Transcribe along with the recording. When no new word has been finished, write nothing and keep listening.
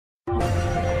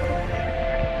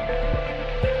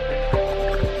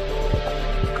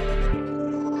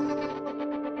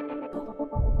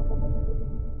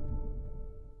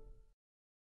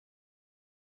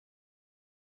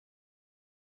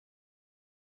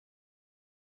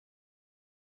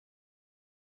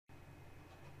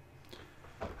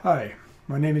Hi,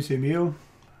 my name is Emil.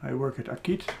 I work at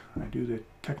Akit. I do the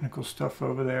technical stuff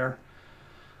over there.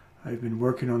 I've been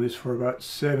working on this for about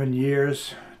 7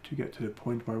 years to get to the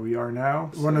point where we are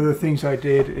now. One of the things I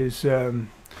did is to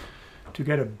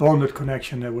get a bonded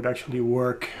connection that would actually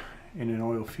work in an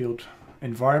oil field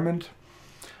environment.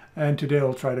 And today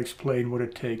I'll try to explain what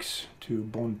it takes to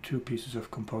bond two pieces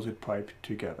of composite pipe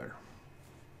together.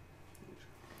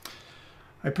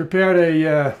 I prepared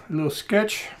a little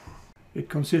sketch. It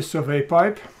consists of a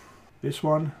pipe, this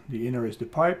one, the inner is the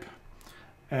pipe,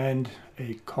 and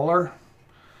a collar,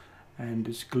 and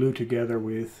it's glued together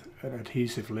with an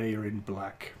adhesive layer in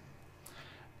black.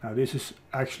 Now this is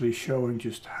actually showing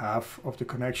just half of the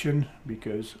connection,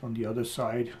 because on the other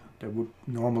side there would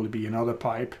normally be another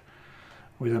pipe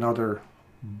with another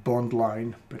bond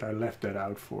line, but I left that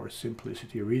out for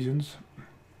simplicity reasons.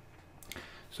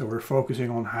 So we're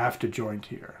focusing on half the joint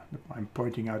here. I'm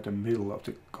pointing out the middle of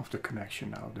the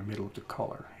connection now, the middle of the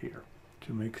collar here.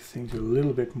 To make things a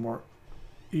little bit more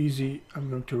easy, I'm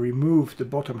going to remove the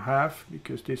bottom half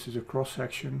because this is a cross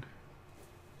section.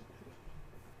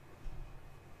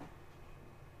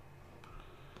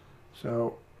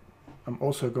 So I'm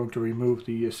also going to remove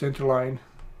the center line,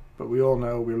 but we all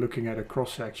know we're looking at a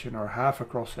cross section or half a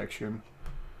cross section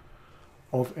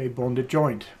of a bonded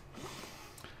joint.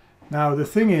 Now the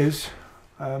thing is,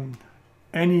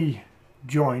 any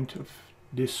joint of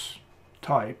this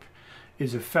type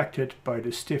is affected by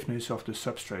the stiffness of the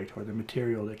substrate or the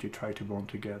material that you try to bond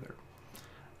together.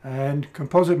 And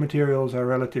composite materials are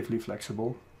relatively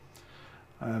flexible.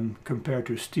 Compared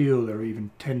to steel, they're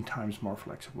even 10 times more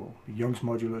flexible. The Young's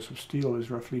modulus of steel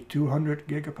is roughly 200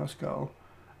 gigapascal,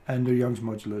 and the Young's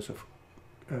modulus of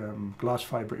glass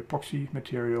fiber epoxy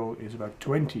material is about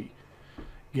 20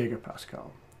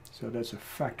 gigapascal. So that's a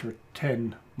factor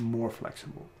 10 more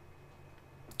flexible.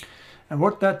 And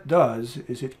what that does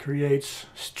is it creates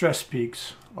stress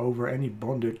peaks over any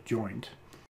bonded joint.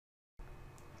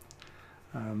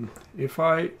 If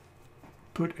I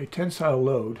put a tensile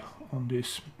load on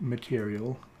this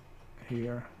material,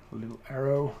 here a little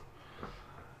arrow,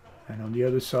 and on the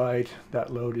other side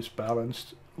that load is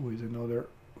balanced with another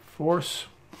force.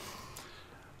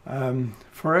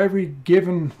 For every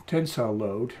given tensile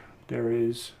load there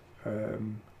is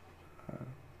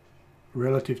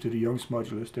relative to the Young's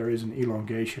modulus, there is an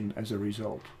elongation as a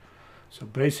result. So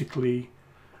basically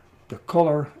the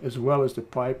collar as well as the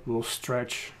pipe will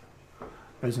stretch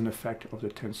as an effect of the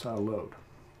tensile load.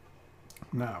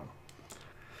 Now,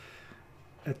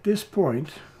 at this point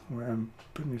where I'm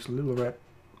putting this little red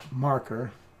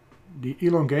marker, the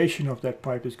elongation of that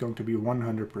pipe is going to be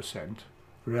 100%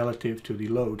 relative to the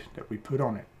load that we put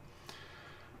on it.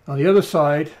 On the other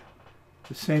side,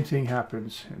 the same thing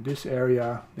happens. In this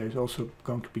area there's also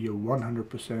going to be a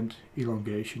 100%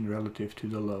 elongation relative to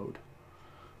the load.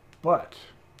 But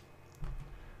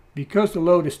because the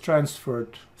load is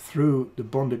transferred through the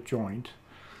bonded joint,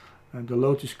 and the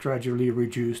load is gradually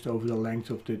reduced over the length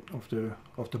of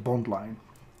the bond line,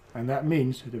 and that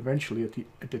means that eventually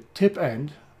at the tip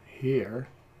end here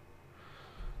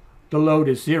the load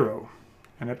is zero,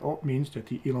 and that means that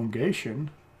the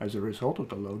elongation as a result of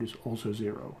the load is also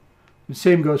zero. The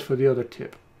same goes for the other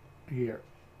tip here.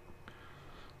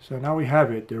 So now we have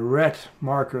it. The red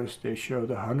markers, they show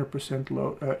the 100%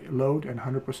 load and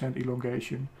 100%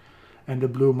 elongation, and the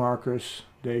blue markers,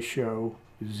 they show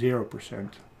 0%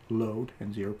 load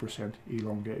and 0%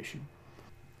 elongation.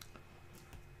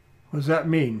 What does that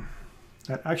mean?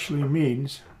 That actually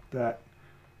means that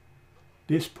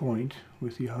this point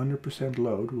with the 100%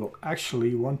 load will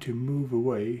actually want to move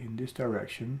away in this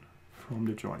direction from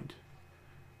the joint.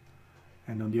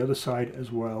 And on the other side as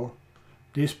well,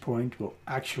 this point will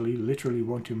actually literally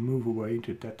want to move away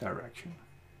into that direction.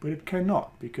 But it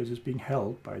cannot, because it's being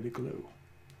held by the glue.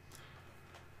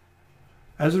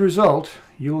 As a result,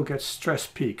 you will get stress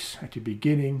peaks at the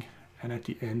beginning and at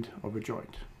the end of a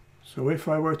joint. So if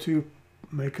I were to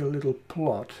make a little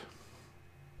plot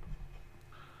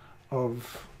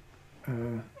of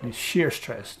the shear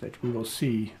stress that we will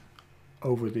see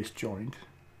over this joint,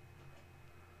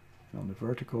 on the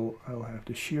vertical I'll have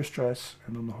the shear stress,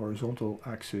 and on the horizontal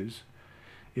axis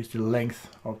is the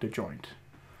length of the joint.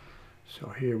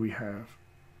 So here we have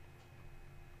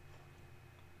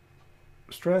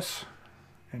stress,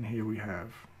 and here we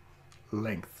have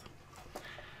length.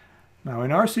 Now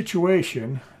in our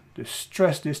situation, the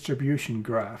stress distribution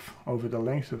graph over the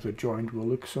length of the joint will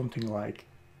look something like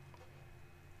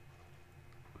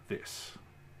this.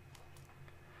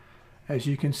 As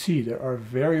you can see, there are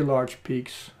very large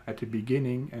peaks at the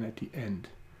beginning and at the end.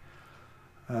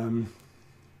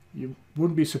 You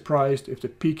wouldn't be surprised if the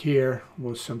peak here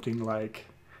was something like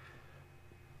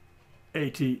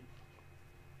 80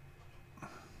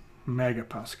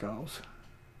 megapascals.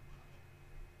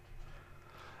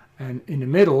 And in the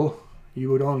middle you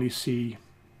would only see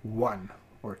 1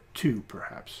 or 2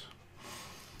 perhaps.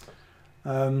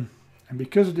 And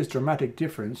because of this dramatic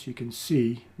difference, you can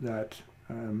see that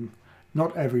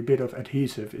not every bit of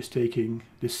adhesive is taking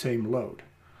the same load.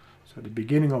 So the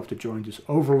beginning of the joint is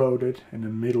overloaded and the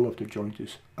middle of the joint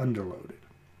is underloaded.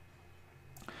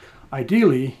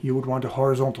 Ideally, you would want a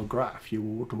horizontal graph. You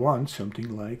would want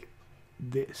something like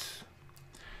this.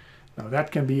 Now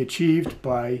that can be achieved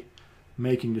by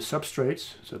making the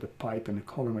substrates, so the pipe and the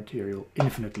collar material,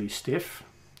 infinitely stiff,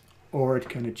 or it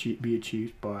can be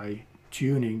achieved by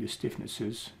tuning the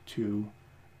stiffnesses to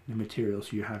the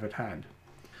materials you have at hand.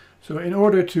 So in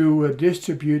order to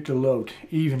distribute the load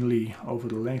evenly over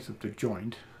the length of the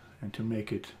joint and to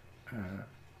make it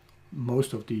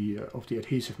most of the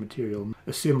adhesive material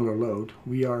a similar load,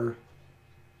 we are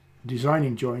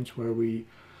designing joints where we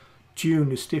tune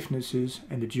the stiffnesses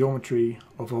and the geometry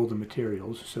of all the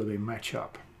materials so they match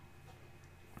up.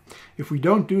 If we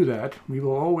don't do that, we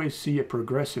will always see a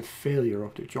progressive failure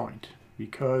of the joint,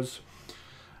 because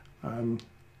 80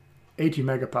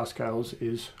 megapascals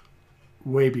is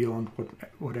way beyond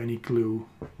what any glue,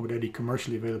 what any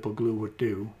commercially available glue would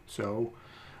do. So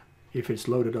if it's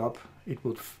loaded up, it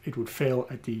would fail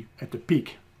at the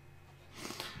peak.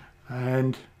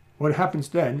 And what happens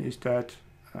then is that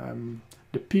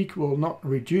the peak will not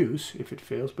reduce if it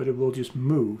fails, but it will just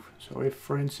move. So if,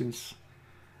 for instance,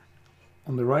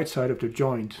 on the right side of the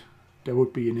joint there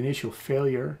would be an initial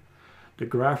failure, the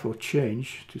graph will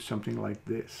change to something like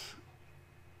this.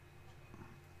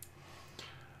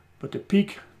 But the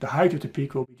peak, the height of the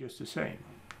peak will be just the same.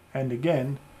 And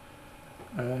again,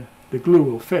 the glue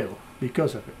will fail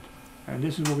because of it. And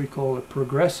this is what we call a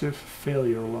progressive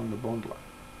failure along the bond line.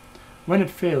 When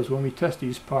it fails, when we test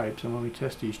these pipes and when we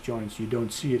test these joints, you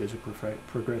don't see it as a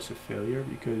progressive failure,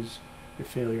 because the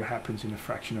failure happens in a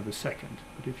fraction of a second.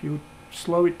 But if you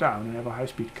slow it down and have a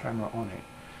high-speed camera on it,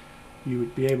 you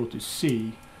would be able to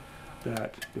see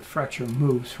that the fracture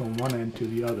moves from one end to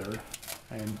the other,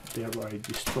 and thereby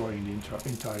destroying the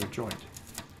entire joint.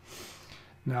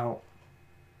 Now,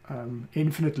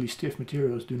 infinitely stiff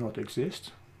materials do not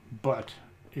exist, but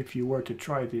if you were to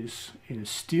try this in a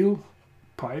steel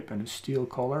pipe and a steel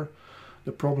collar,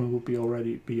 the problem would be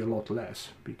a lot less,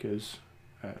 because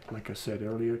like I said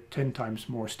earlier, 10 times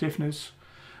more stiffness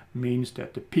means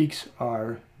that the peaks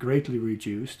are greatly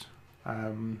reduced.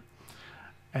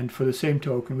 And for the same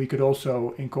token, we could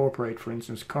also incorporate, for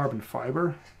instance, carbon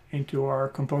fiber into our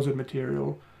composite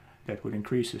material. That would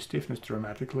increase the stiffness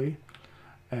dramatically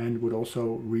and would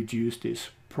also reduce this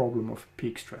problem of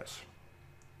peak stress.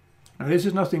 Now, this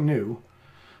is nothing new.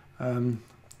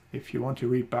 If you want to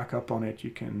read back up on it, you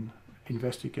can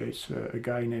investigate a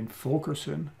guy named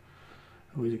Volkerson,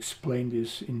 who has explained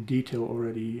this in detail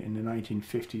already in the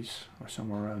 1950s or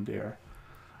somewhere around there.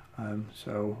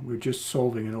 So we're just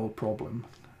solving an old problem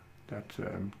that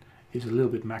is a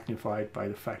little bit magnified by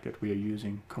the fact that we are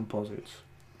using composites.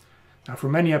 Now, for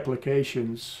many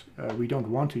applications, we don't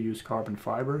want to use carbon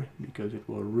fiber because it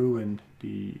will ruin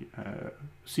the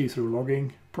see-through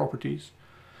logging properties.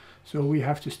 So we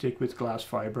have to stick with glass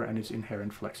fiber and its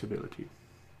inherent flexibility.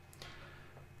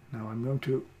 Now I'm going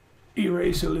to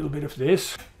erase a little bit of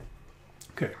this.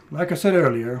 Okay, like I said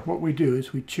earlier, what we do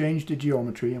is we change the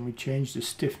geometry and we change the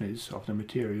stiffness of the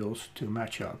materials to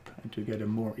match up and to get a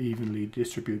more evenly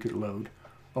distributed load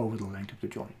over the length of the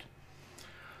joint.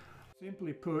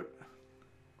 Simply put,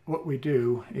 what we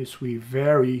do is we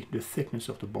vary the thickness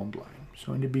of the bond line.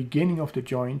 So in the beginning of the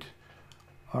joint,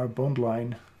 our bond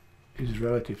line is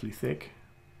relatively thick,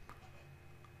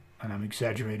 and I'm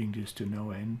exaggerating this to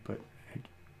no end, but it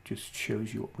just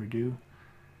shows you what we do.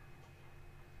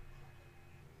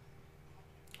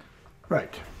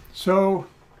 Right, so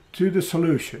to the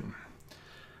solution.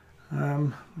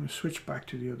 I'm going to switch back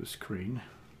to the other screen.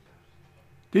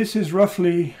 This is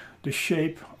roughly the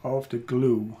shape of the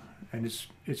glue, and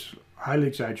it's highly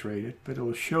exaggerated, but it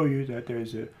will show you that there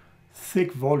is a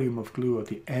thick volume of glue at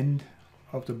the end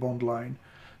of the bond line.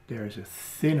 There is a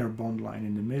thinner bond line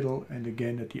in the middle, and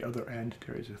again at the other end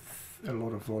there is a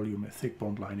lot of volume, a thick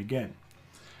bond line again.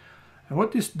 And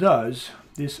what this does,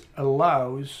 this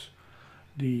allows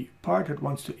the part that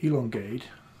wants to elongate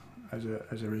as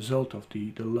a result of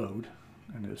the load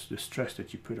and as the stress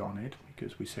that you put on it,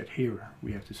 because we said here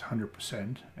we have this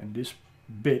 100% and this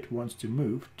bit wants to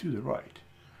move to the right.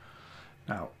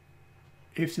 Now,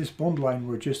 if this bond line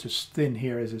were just as thin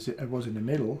here as it was in the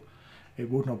middle, it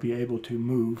would not be able to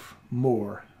move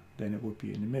more than it would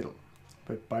be in the middle.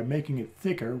 But by making it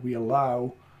thicker, we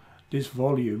allow this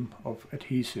volume of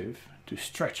adhesive to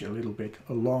stretch a little bit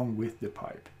along with the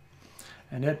pipe.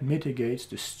 And that mitigates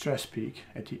the stress peak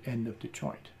at the end of the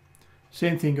joint.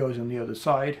 Same thing goes on the other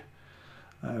side.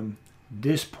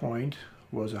 This point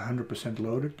was 100%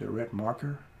 loaded, the red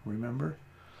marker, remember?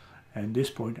 And this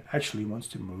point actually wants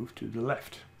to move to the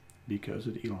left because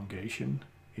of the elongation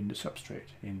in the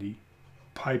substrate, in the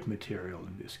pipe material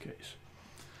in this case.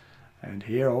 And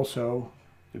here also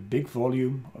the big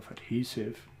volume of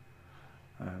adhesive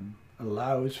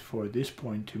allows for this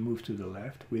point to move to the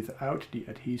left without the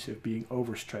adhesive being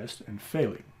overstressed and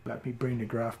failing. Let me bring the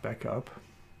graph back up.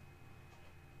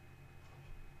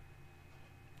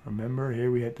 Remember,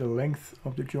 here we had the length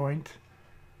of the joint,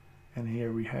 and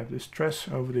here we have the stress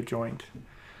over the joint.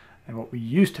 And what we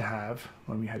used to have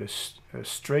when we had a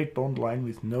straight bond line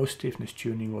with no stiffness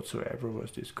tuning whatsoever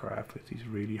was this graph with these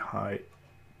really high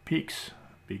peaks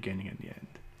beginning and the end.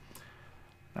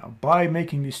 Now, by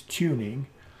making this tuning,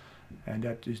 and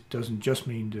that doesn't just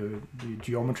mean the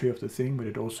geometry of the thing, but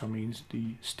it also means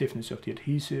the stiffness of the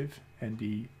adhesive and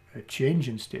the change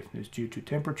in stiffness due to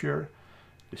temperature,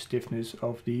 the stiffness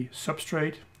of the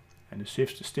substrate, and the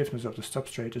stiffness of the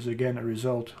substrate is again a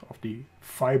result of the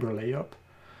fiber layup.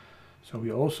 So we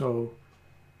also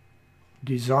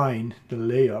design the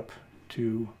layup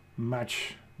to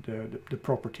match the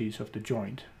properties of the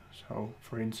joint. So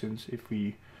for instance, if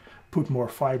we put more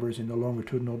fibers in the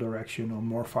longitudinal direction or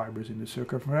more fibers in the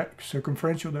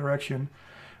circumferential direction,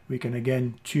 we can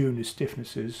again tune the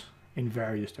stiffnesses in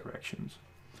various directions.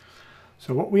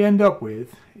 So what we end up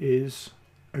with is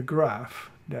a graph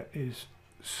that is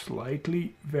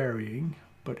slightly varying,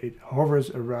 but it hovers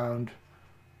around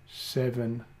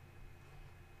 7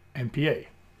 MPa.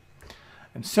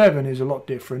 And 7 is a lot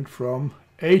different from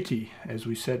 80, as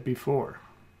we said before.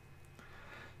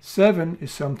 7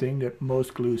 is something that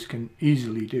most glues can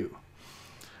easily do.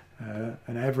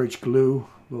 An average glue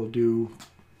will do,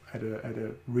 at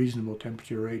a reasonable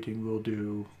temperature rating, will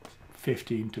do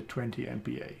 15 to 20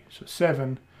 MPa. So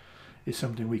 7 is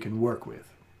something we can work with.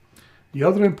 The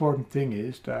other important thing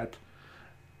is that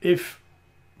if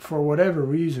for whatever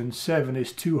reason 7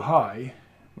 is too high,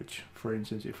 which for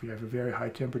instance if we have a very high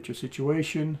temperature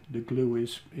situation, the glue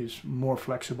is more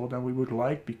flexible than we would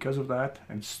like because of that,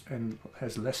 and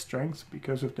has less strength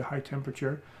because of the high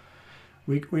temperature,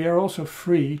 we are also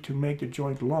free to make the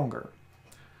joint longer.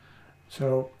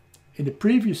 So in the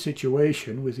previous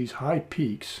situation with these high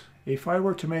peaks, if I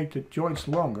were to make the joints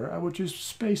longer, I would just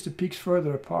space the peaks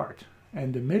further apart,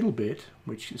 and the middle bit,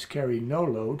 which is carrying no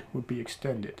load, would be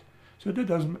extended. So that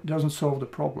doesn't solve the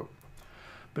problem.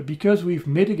 But because we've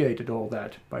mitigated all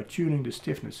that by tuning the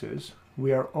stiffnesses,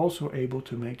 we are also able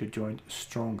to make the joint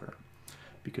stronger.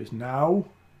 Because now,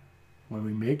 when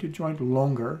we make the joint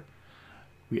longer,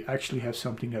 we actually have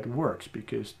something that works,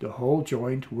 because the whole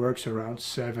joint works around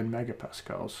 7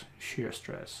 megapascals shear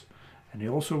stress. And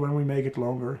also when we make it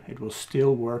longer, it will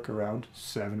still work around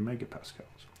 7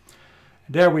 megapascals.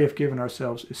 And there we have given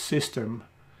ourselves a system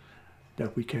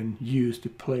that we can use to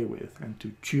play with and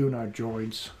to tune our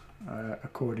joints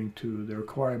according to the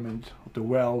requirement of the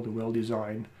well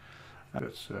design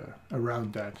that's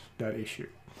around that issue.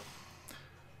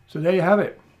 So there you have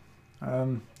it.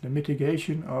 The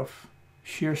mitigation of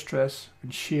shear stress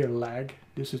and shear lag.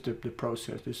 This is the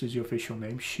process. This is the official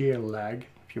name, shear lag,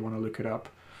 if you want to look it up,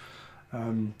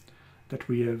 that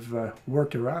we have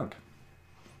worked around.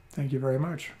 Thank you very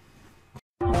much.